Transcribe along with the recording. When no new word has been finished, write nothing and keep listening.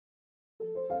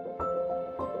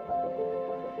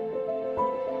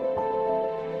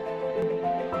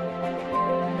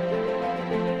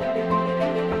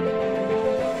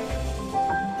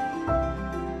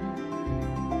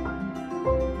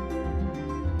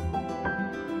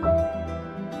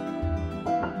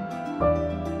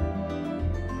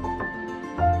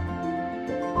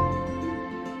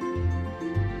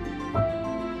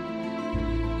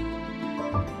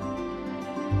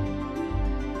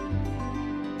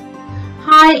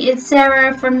Hi, it's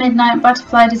Sarah from Midnight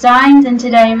Butterfly Designs, and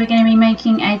today we're going to be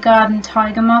making a garden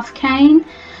tiger moth cane.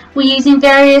 We're using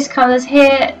various colours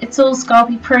here. It's all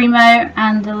Sculpey Premo,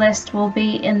 and the list will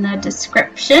be in the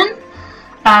description,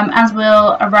 as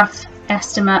will a rough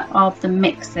estimate of the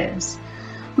mixes.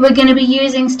 We're going to be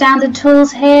using standard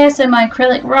tools here, so my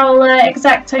acrylic roller,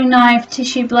 Xacto knife,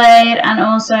 tissue blade, and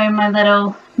also my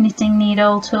little knitting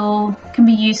needle tool. Can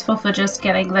be useful for just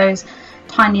getting those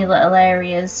tiny little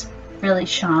areas really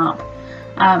sharp,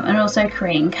 and also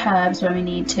creating curves when we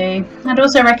need to. I'd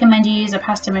also recommend you use a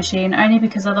pasta machine, only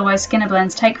because otherwise skinner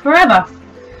blends take forever.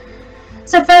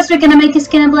 So first we're going to make a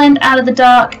skinner blend out of the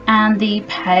dark and the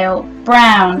pale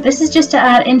brown. This is just to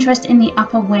add interest in the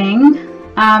upper wing.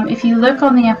 If you look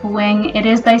on the upper wing, it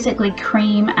is basically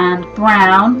cream and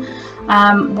brown.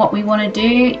 What we want to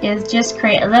do is just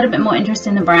create a little bit more interest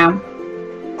in the brown.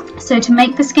 So to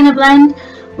make the skinner blend,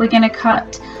 we're going to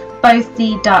cut both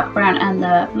the dark brown and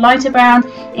the lighter brown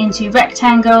into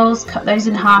rectangles, cut those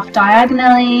in half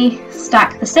diagonally,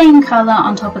 stack the same colour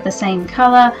on top of the same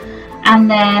colour, and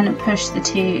then push the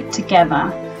two together.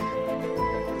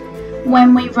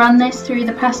 When we run this through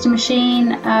the pasta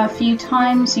machine a few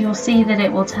times, you'll see that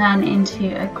it will turn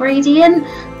into a gradient.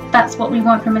 That's what we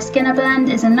want from a skinner blend,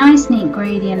 is a nice neat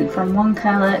gradient from one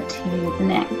colour to the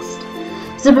next.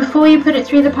 So before you put it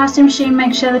through the pasta machine,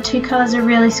 make sure the two colours are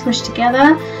really squished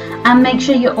together, and make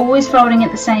sure you're always folding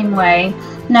it the same way.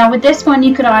 Now with this one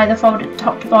you could either fold it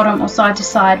top to bottom or side to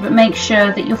side, but make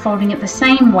sure that you're folding it the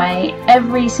same way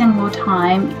every single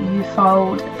time you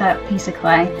fold that piece of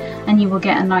clay, and you will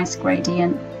get a nice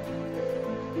gradient.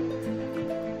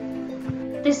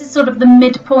 This is sort of the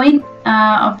midpoint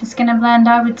of the skinner blend.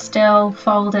 I would still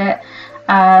fold it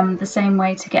the same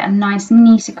way to get a nice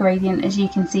neat gradient. As you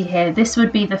can see here, this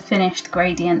would be the finished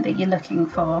gradient that you're looking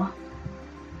for.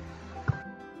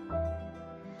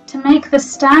 To make the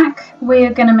stack,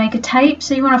 we're going to make a tape.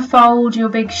 So you want to fold your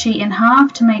big sheet in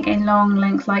half to make a long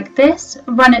length like this.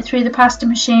 Run it through the pasta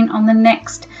machine on the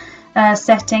next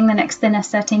setting, the next thinner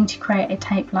setting, to create a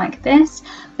tape like this.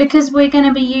 Because we're going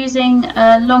to be using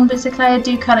long bits of clay,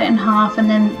 do cut it in half and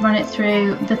then run it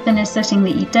through the thinnest setting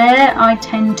that you dare. I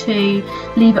tend to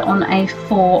leave it on a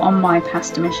 4 on my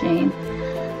pasta machine.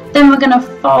 Then we're going to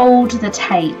fold the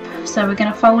tape. So we're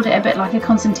going to fold it a bit like a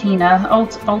concertina,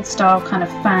 old style kind of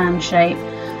fan shape,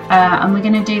 and we're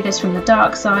going to do this from the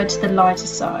dark side to the lighter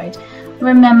side.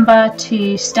 Remember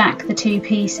to stack the two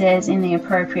pieces in the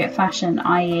appropriate fashion,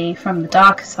 i.e. from the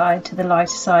darker side to the lighter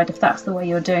side, if that's the way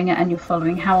you're doing it and you're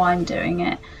following how I'm doing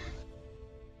it.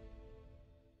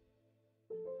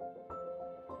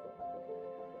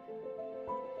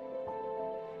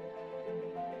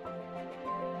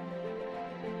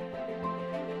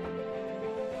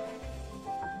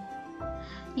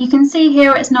 You can see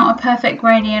here it's not a perfect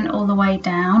gradient all the way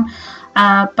down,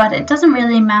 but it doesn't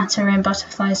really matter in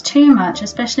butterflies too much,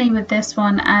 especially with this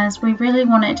one, as we really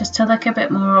want it just to look a bit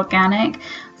more organic.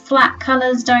 Flat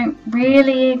colours don't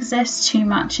really exist too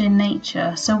much in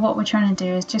nature, so what we're trying to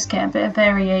do is just get a bit of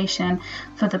variation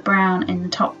for the brown in the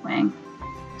top wing.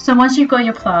 So once you've got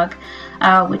your plug,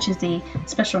 which is the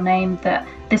special name that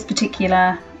this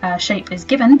particular shape is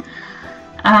given,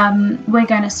 we're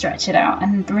going to stretch it out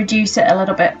and reduce it a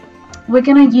little bit. We're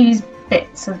going to use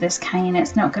bits of this cane.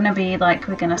 It's not going to be like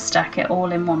we're going to stack it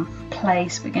all in one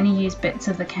place. We're going to use bits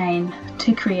of the cane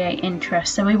to create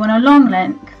interest. So we want a long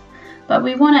length, but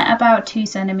we want it about 2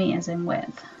 centimeters in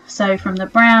width. So from the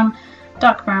brown,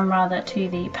 dark brown rather, to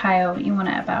the pale, you want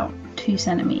it about 2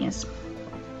 centimeters.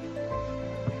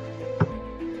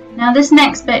 Now this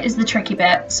next bit is the tricky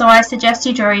bit, so I suggest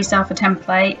you draw yourself a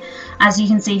template. As you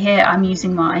can see here, I'm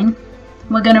using mine.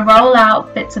 We're going to roll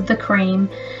out bits of the cream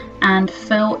and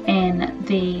fill in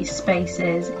the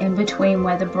spaces in between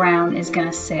where the brown is going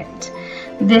to sit.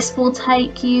 This will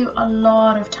take you a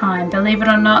lot of time. Believe it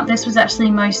or not, this was actually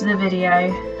most of the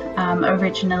video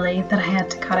originally that I had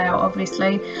to cut out,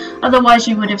 obviously. Otherwise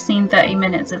you would have seen 30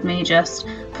 minutes of me just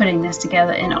putting this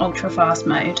together in ultra fast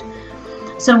mode.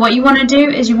 So what you want to do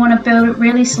is you want to build it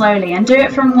really slowly and do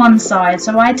it from one side.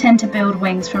 So I tend to build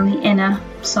wings from the inner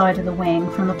side of the wing,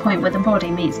 from the point where the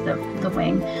body meets the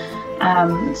wing.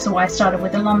 So I started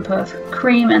with a lump of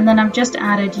cream, and then I've just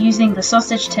added, using the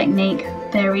sausage technique,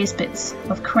 various bits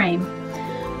of cream.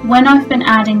 When I've been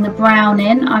adding the brown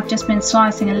in, I've just been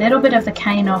slicing a little bit of the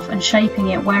cane off and shaping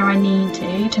it where I need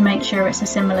to make sure it's a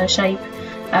similar shape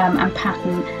and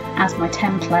pattern as my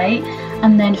template,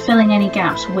 and then filling any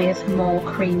gaps with more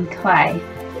cream clay.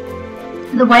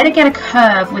 The way to get a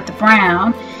curve with the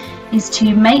brown is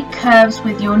to make curves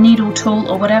with your needle tool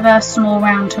or whatever small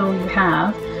round tool you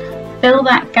have. Fill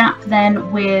that gap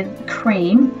then with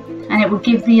cream, and it will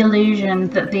give the illusion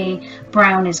that the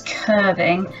brown is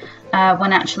curving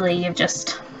when actually you've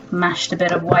just mashed a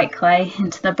bit of white clay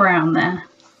into the brown there.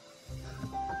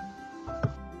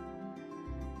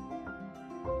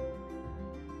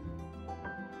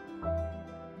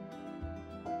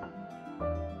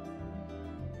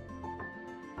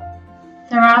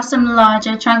 There are some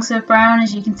larger chunks of brown,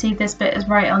 as you can see this bit is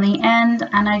right on the end,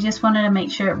 and I just wanted to make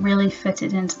sure it really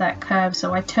fitted into that curve,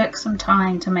 so I took some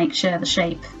time to make sure the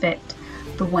shape fit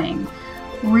the wing.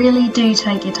 Really do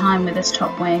take your time with this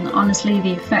top wing. Honestly,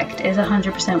 the effect is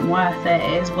 100% worth it.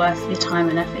 It is worth the time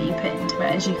and effort you put into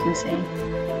it, as you can see.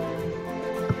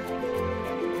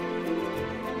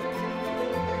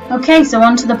 Okay, so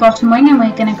onto the bottom wing, and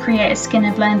we're going to create a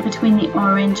skinner blend between the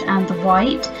orange and the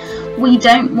white. We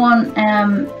don't want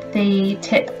the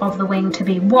tip of the wing to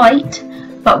be white,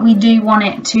 but we do want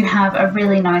it to have a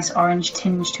really nice orange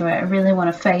tinge to it. I really want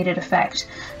a faded effect.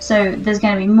 So there's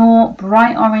going to be more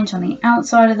bright orange on the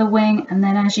outside of the wing, and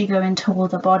then as you go in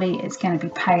toward the body, it's going to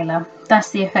be paler.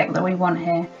 That's the effect that we want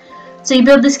here. So you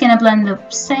build the skinner blend the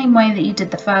same way that you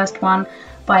did the first one,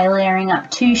 by layering up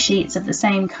 2 sheets of the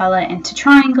same colour into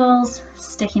triangles,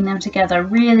 sticking them together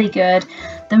really good,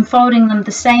 then folding them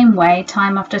the same way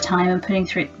time after time and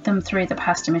putting them through the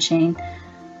pasta machine.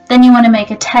 Then you want to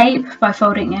make a tape by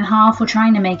folding it in half or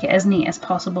trying to make it as neat as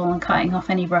possible and cutting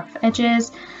off any rough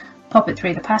edges. Pop it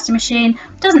through the pasta machine.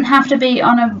 It doesn't have to be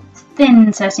on a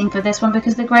thin setting for this one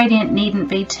because the gradient needn't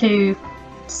be too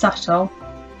subtle.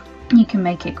 You can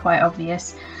make it quite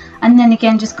obvious. And then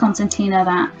again just concertina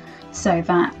that, so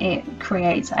that it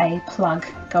creates a plug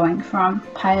going from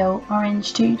pale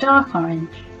orange to dark orange.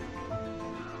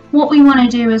 What we want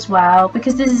to do as well,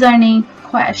 because this is only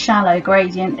quite a shallow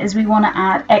gradient, is we want to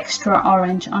add extra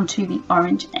orange onto the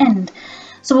orange end.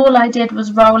 So all I did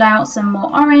was roll out some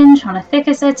more orange on a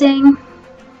thicker setting,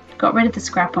 got rid of the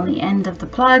scrap on the end of the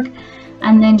plug,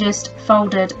 and then just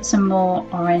folded some more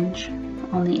orange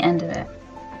on the end of it.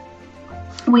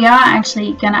 We are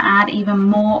actually going to add even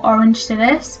more orange to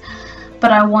this,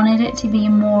 but I wanted it to be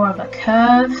more of a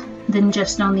curve than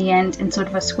just on the end in sort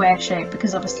of a square shape,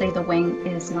 because obviously the wing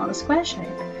is not a square shape.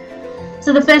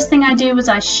 So the first thing I do was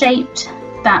I shaped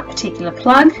that particular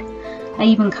plug. I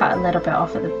even cut a little bit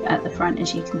off at the front,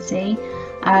 as you can see,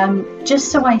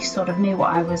 just so I sort of knew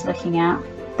what I was looking at.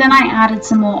 Then I added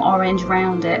some more orange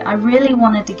around it. I really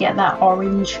wanted to get that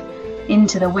orange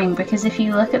into the wing, because if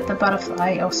you look at the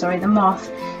butterfly, or sorry, the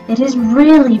moth, it is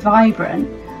really vibrant,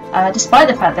 despite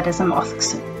the fact that it's a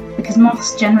moth, because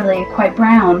moths generally are quite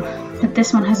brown, but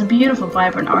this one has a beautiful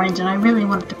vibrant orange, and I really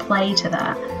wanted to play to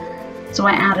that. So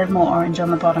I added more orange on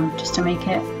the bottom just to make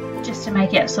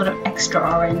it sort of extra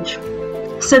orange.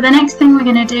 So the next thing we're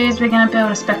going to do is we're going to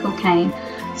build a speckle cane.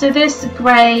 So this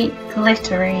grey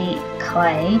glittery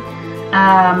clay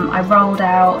I rolled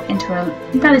out into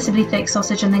a relatively thick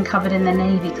sausage and then covered in the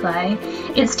navy clay.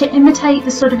 It's to imitate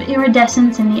the sort of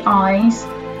iridescence in the eyes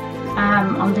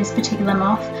on this particular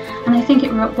moth, and I think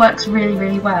it works really,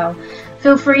 really well.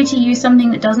 Feel free to use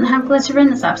something that doesn't have glitter in,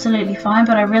 that's absolutely fine,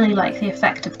 but I really like the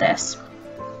effect of this.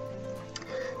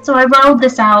 So I rolled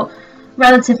this out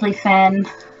relatively thin,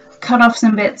 cut off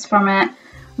some bits from it,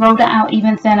 rolled it out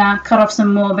even thinner, cut off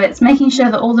some more bits, making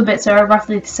sure that all the bits are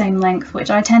roughly the same length,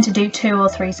 which I tend to do 2 or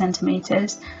 3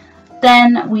 centimeters.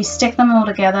 Then we stick them all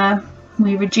together,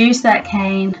 we reduce that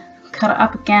cane, cut it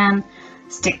up again,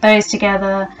 stick those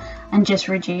together and just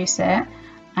reduce it,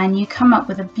 and you come up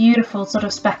with a beautiful sort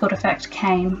of speckled effect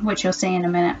cane, which you'll see in a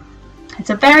minute. It's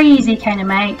a very easy cane to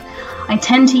make. I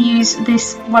tend to use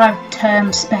this, what I've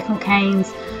termed speckle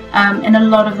canes, in a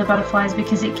lot of the butterflies,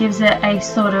 because it gives it a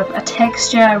sort of a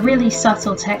texture, a really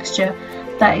subtle texture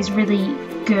that is really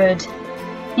good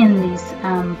in these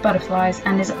butterflies,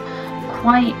 and is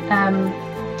quite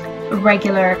a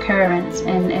regular occurrence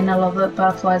in a lot of the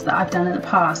butterflies that I've done in the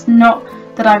past. Not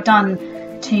that I've done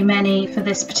too many for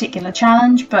this particular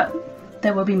challenge, but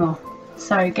there will be more.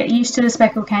 So get used to the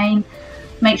speckle cane,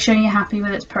 make sure you're happy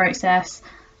with its process,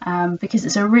 because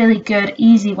it's a really good,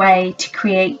 easy way to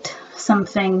create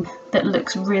something that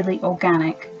looks really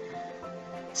organic.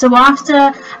 So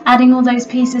after adding all those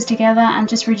pieces together and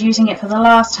just reducing it for the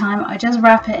last time, I just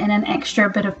wrap it in an extra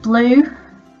bit of blue.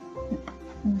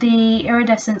 The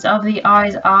iridescence of the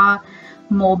eyes are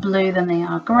more blue than they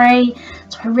are grey,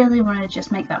 so I really want to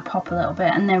just make that pop a little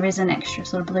bit, and there is an extra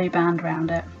sort of blue band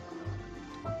around it.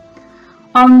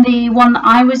 On the one that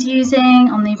I was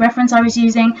using, on the reference I was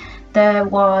using, there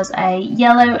was a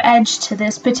yellow edge to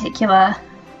this particular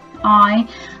eye.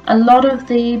 A lot of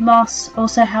the moths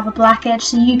also have a black edge,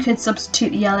 so you could substitute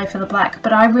the yellow for the black,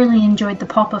 but I really enjoyed the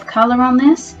pop of colour on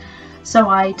this, so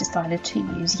I decided to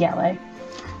use yellow.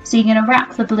 So you're going to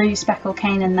wrap the blue speckle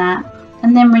cane in that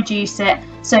and then reduce it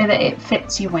so that it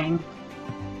fits your wing.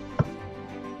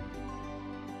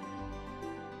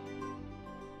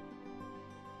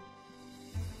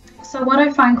 So what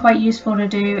I find quite useful to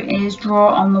do is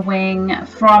draw on the wing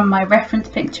from my reference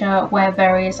picture where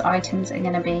various items are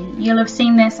going to be. You'll have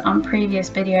seen this on previous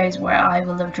videos where I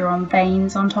will have drawn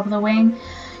veins on top of the wing.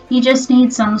 You just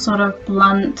need some sort of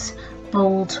blunt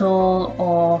ball tool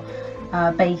or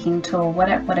baking tool,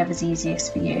 whatever's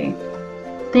easiest for you.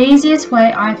 The easiest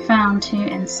way I've found to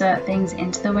insert things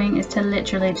into the wing is to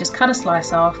literally just cut a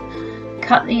slice off,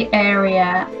 cut the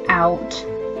area out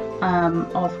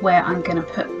of where I'm going to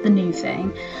put the new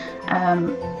thing,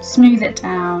 smooth it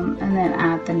down and then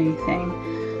add the new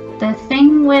thing. The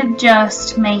thing with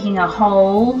just making a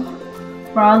hole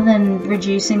rather than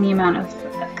reducing the amount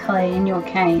of clay in your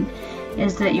cane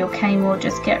is that your cane will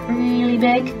just get really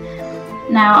big.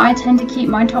 Now I tend to keep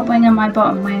my top wing and my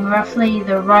bottom wing roughly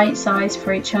the right size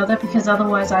for each other, because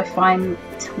otherwise I find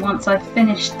once I've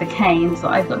finished the canes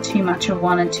that I've got too much of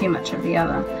one and too much of the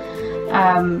other.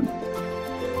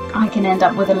 I can end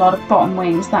up with a lot of bottom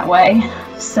wings that way,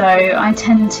 so I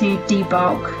tend to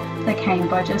debulk the cane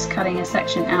by just cutting a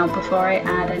section out before I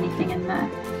add anything in there.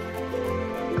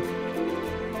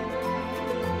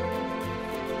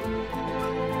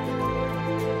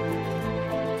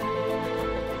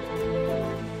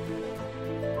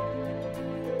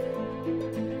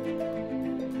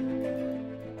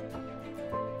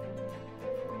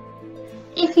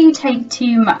 If you take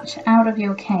too much out of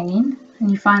your cane and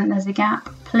you find there's a gap,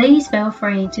 please feel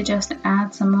free to just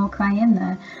add some more clay in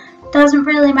there. Doesn't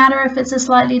really matter if it's a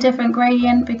slightly different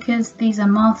gradient, because these are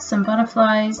moths and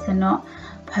butterflies. They're not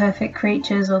perfect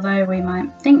creatures, although we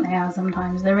might think they are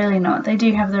sometimes. They're really not. They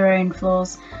do have their own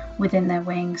flaws within their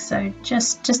wings, so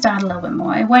just add a little bit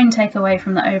more. It won't take away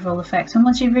from the overall effect, and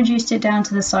once you've reduced it down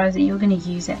to the size that you're going to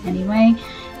use it anyway,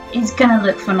 it's going to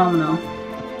look phenomenal.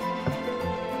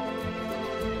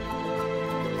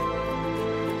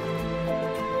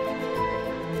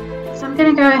 So I'm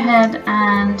going to go ahead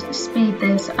and speed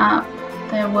this up.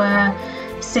 There were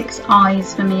 6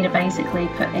 eyes for me to basically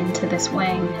put into this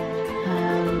wing,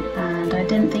 and I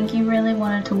didn't think you really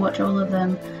wanted to watch all of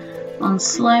them on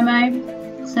slow-mo.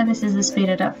 So this is the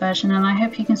speeded up version, and I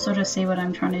hope you can sort of see what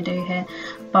I'm trying to do here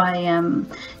by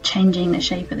changing the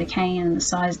shape of the cane and the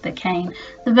size of the cane.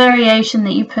 The variation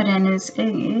that you put in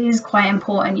is quite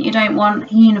important. You don't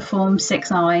want uniform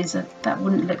 6 eyes. That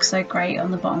wouldn't look so great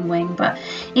on the bottom wing, but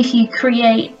if you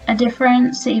create a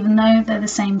difference, even though they're the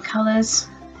same colours,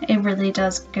 it really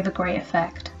does give a great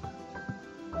effect.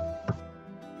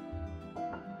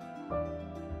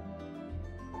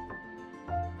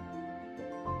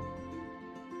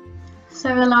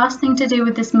 So the last thing to do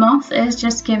with this moth is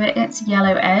just give it its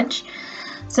yellow edge.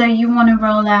 So you want to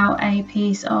roll out a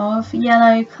piece of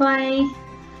yellow clay,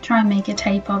 try and make a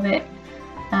tape of it.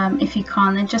 If you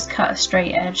can't, then just cut a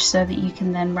straight edge so that you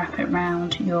can then wrap it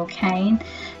around your cane.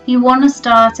 You want to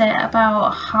start it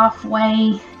about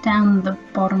halfway down the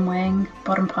bottom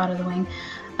part of the wing,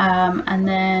 and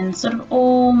then sort of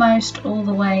almost all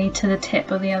the way to the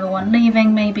tip of the other one,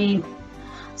 leaving maybe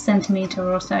a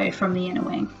centimetre or so from the inner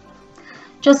wing.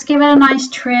 Just give it a nice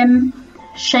trim,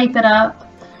 shape it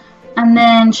up, and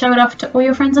then show it off to all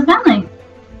your friends and family.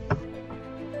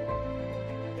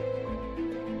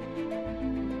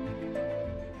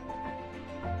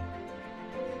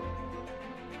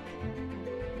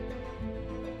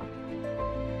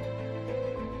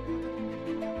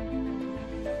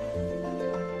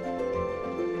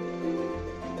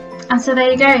 And so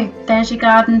there you go, there's your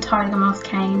garden tiger moth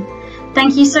cane.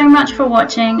 Thank you so much for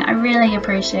watching, I really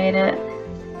appreciate it.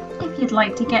 If you'd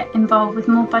like to get involved with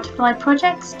more butterfly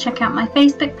projects, check out my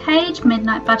Facebook page,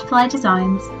 Midnight Butterfly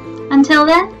Designs. Until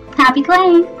then, happy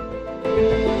claying!